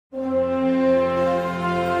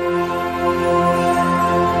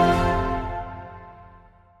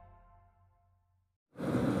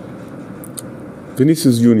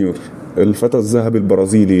فينيسيوس جونيور، الفتى الذهبي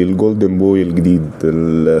البرازيلي، الجولدن بوي الجديد،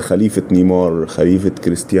 خليفة نيمار، خليفة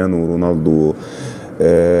كريستيانو رونالدو.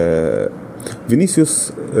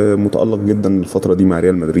 فينيسيوس متألق جدا الفترة دي مع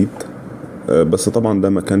ريال مدريد. بس طبعا ده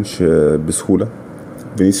ما كانش بسهولة.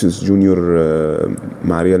 فينيسيوس جونيور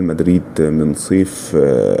مع ريال مدريد من صيف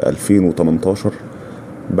 2018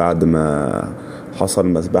 بعد ما حصل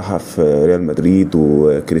مذبحة في ريال مدريد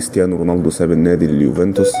وكريستيانو رونالدو ساب النادي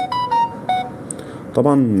لليوفنتوس.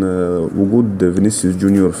 طبعا وجود فينيسيوس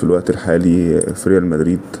جونيور في الوقت الحالي في ريال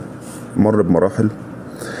مدريد مر بمراحل.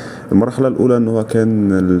 المرحلة الأولى إن هو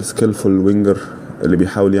كان السكيلفول وينجر اللي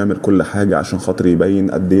بيحاول يعمل كل حاجة عشان خاطر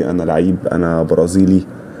يبين قد إيه أنا لعيب، أنا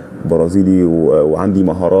برازيلي وعندي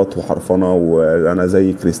مهارات وحرفنة وأنا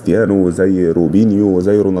زي كريستيانو وزي روبينيو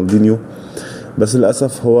وزي رونالدينيو. بس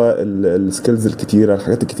للأسف هو السكيلز الكتيرة،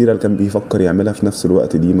 الحاجات الكتيرة اللي كان بيفكر يعملها في نفس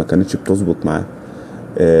الوقت دي ما كانتش بتظبط معاه.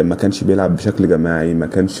 ما كانش بيلعب بشكل جماعي، ما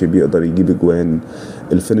كانش بيقدر يجيب اجوان.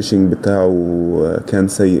 الفينيشنج بتاعه كان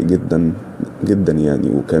سيء جدا جدا يعني،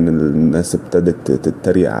 وكان الناس ابتدت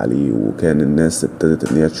تتريق عليه، وكان الناس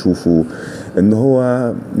ابتدت ان هي تشوفه ان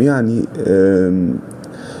هو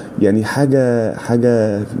يعني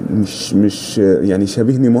حاجة مش يعني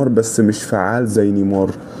شبيه نيمار بس مش فعال زي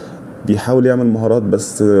نيمار. بيحاول يعمل مهارات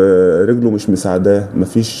بس رجله مش مساعداه،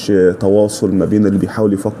 مفيش تواصل ما بين اللي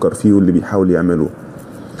بيحاول يفكر فيه واللي بيحاول يعمله.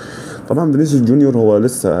 طبعا فينيسيوس جونيور هو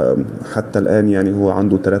لسه حتى الآن يعني هو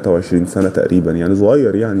عنده 23 سنة تقريبا، يعني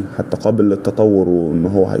صغير يعني، حتى قابل للتطور وان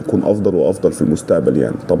هو هيكون افضل وافضل في المستقبل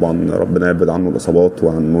يعني. طبعا ربنا يبعد عنه الاصابات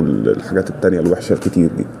وعنه الحاجات التانية الوحشة الكتير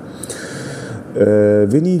دي.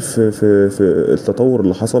 فيني في التطور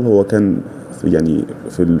اللي حصل هو كان يعني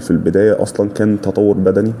في البداية اصلا كان تطور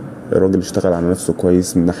بدني. الراجل اشتغل على نفسه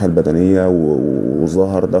كويس من الناحية البدنية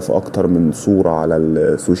وظهر ده في اكتر من صورة على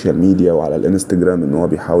السوشيال ميديا وعلى الانستجرام ان هو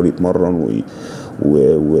بيحاول يتمرن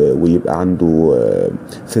ويبقى عنده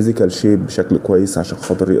فيزيكال شيب بشكل كويس عشان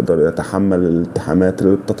خاطر يقدر يتحمل الالتحامات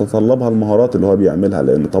اللي بتتطلبها المهارات اللي هو بيعملها،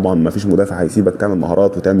 لان طبعا ما فيش مدافع هيسيبك تعمل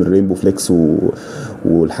مهارات وتعمل رينبو فليكس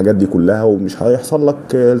والحاجات دي كلها ومش هيحصل لك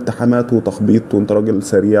التحامات وتخبيط وانت راجل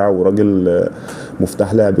سريع وراجل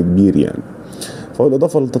مفتاح لعب كبير يعني.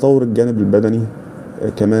 فالاضافه للتطور الجانب البدني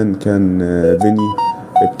كمان كان فيني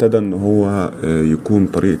ابتدى ان هو يكون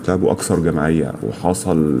طريقة لعبه اكثر جماعية،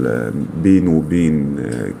 وحصل بينه وبين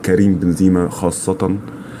كريم بنزيما خاصة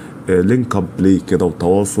لينك اب بلاي كده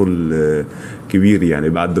وتواصل كبير يعني.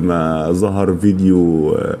 بعد ما ظهر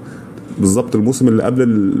فيديو بالظبط الموسم اللي قبل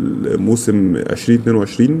الموسم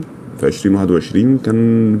 2022 في 2021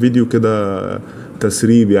 كان فيديو كده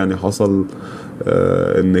تسريب يعني حصل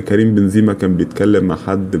ان كريم بنزيما كان بيتكلم مع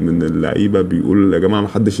حد من اللعيبه بيقول يا جماعه ما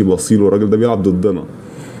حدش يبصيله، الراجل ده بيلعب ضدنا.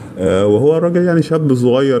 وهو الراجل يعني شاب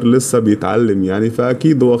صغير لسه بيتعلم يعني،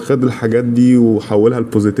 فاكيد هو خد الحاجات دي وحولها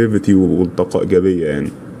لبوزيتيفيتي والطاقه ايجابيه يعني.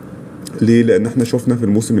 ليه؟ لان احنا شفنا في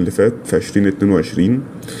الموسم اللي فات في 2022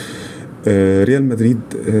 ريال مدريد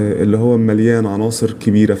اللي هو مليان عناصر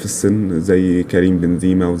كبيرة في السن زي كريم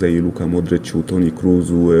بنزيما وزي لوكا مودريتش وتوني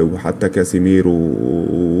كروز وحتى كاسيميرو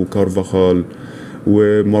وكارفاخال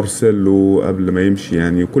ومارسيلو قبل ما يمشي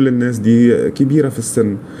يعني. وكل الناس دي كبيرة في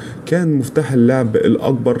السن. كان مفتاح اللعب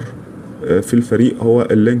الأكبر في الفريق هو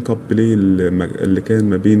اللينك اب بلاي اللي كان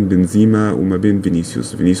ما بين بنزيما وما بين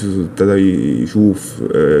فينيسيوس ابتدى يشوف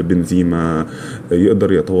بنزيما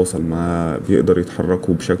يقدر يتواصل معاه، بيقدر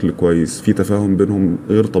يتحركوا بشكل كويس، في تفاهم بينهم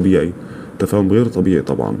غير طبيعي، تفاهم غير طبيعي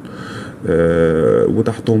طبعا.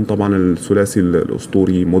 وتحتهم طبعا الثلاثي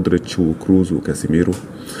الاسطوري مودريتش وكروز وكاسيميرو.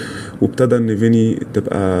 وابتدى ان فيني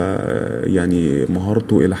تبقى يعني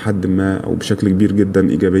مهارته الى حد ما او بشكل كبير جدا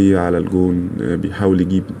ايجابية على الجون، بيحاول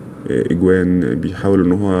يجيب اجوان، بيحاول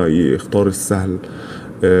ان هو يختار السهل،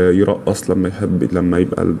 يرقص لما يحب، لما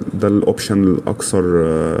يبقى ده الاوبشن الاكثر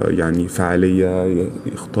يعني فعالية،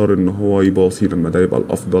 يختار ان هو يباصي لما ده يبقى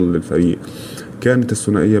الافضل للفريق. كانت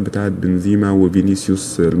الثنائية بتاعت بنزيما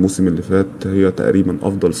وفينيسيوس الموسم اللي فات هي تقريبا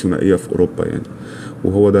افضل ثنائية في اوروبا يعني.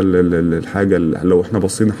 وهو ده الحاجة لو احنا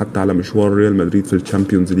بصينا حتى على مشوار ريال مدريد في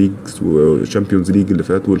الشامبيونز ليج اللي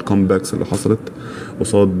فات والكامباكس اللي حصلت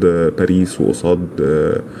قصاد باريس وقصاد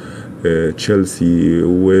تشيلسي،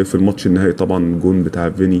 وفي الماتش النهائي طبعا الجون بتاع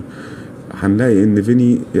فيني، هنلاقي ان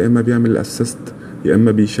فيني يا اما بيعمل الاسيست، يا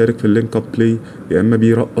اما بيشارك في اللينك اب بلاي، يا اما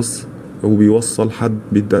بيرقص وبيوصل حد،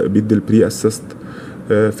 بيدي البري اسيست.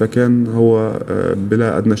 فكان هو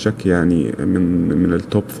بلا أدنى شك يعني من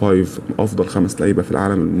التوب فايف أفضل 5 لعيبة في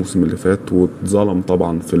العالم الموسم اللي فات، واتظلم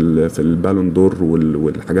طبعا في البالون دور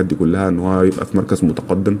والحاجات دي كلها إن هو يبقى في مركز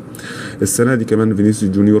متقدم. السنة دي كمان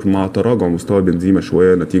فينيسيوس جونيور مع تراجع مستوى بنزيما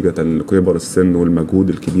شوية نتيجة لكبر السن والمجهود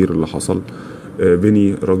الكبير اللي حصل،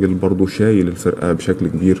 فيني راجل برضو شايل الفرقة بشكل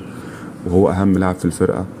كبير، وهو أهم لاعب في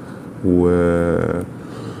الفرقة. و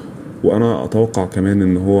وانا اتوقع كمان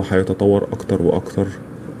ان هو هيتطور اكتر واكتر.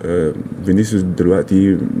 فينيسيوس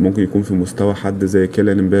دلوقتي ممكن يكون في مستوى حد زي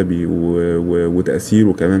كيليان امبابي،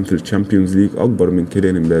 وتأثيره كمان في الشامبيونز ليج اكبر من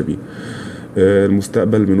كيليان امبابي.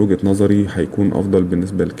 المستقبل من وجهة نظري هيكون افضل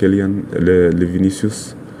بالنسبة لكيليان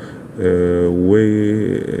لفينيسيوس.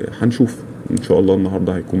 وهنشوف ان شاء الله.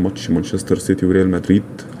 النهارده هيكون ماتش مانشستر سيتي وريال مدريد،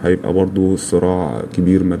 هيبقى برضو صراع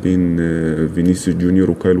كبير ما بين فينيسيوس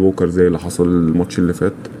جونيور وكايل ووكر زي اللي حصل الماتش اللي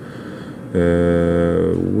فات.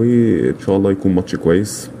 وان شاء الله يكون ماتش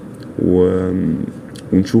كويس،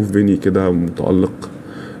 ونشوف فيني كده متألق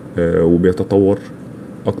وبيتطور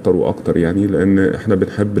اكتر واكتر، يعني لان احنا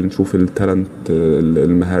بنحب نشوف التالنت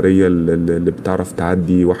المهارية اللي بتعرف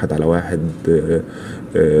تعدي 1 على 1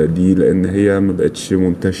 دي، لان هي ما بقتش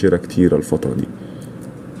منتشرة كتير الفترة دي.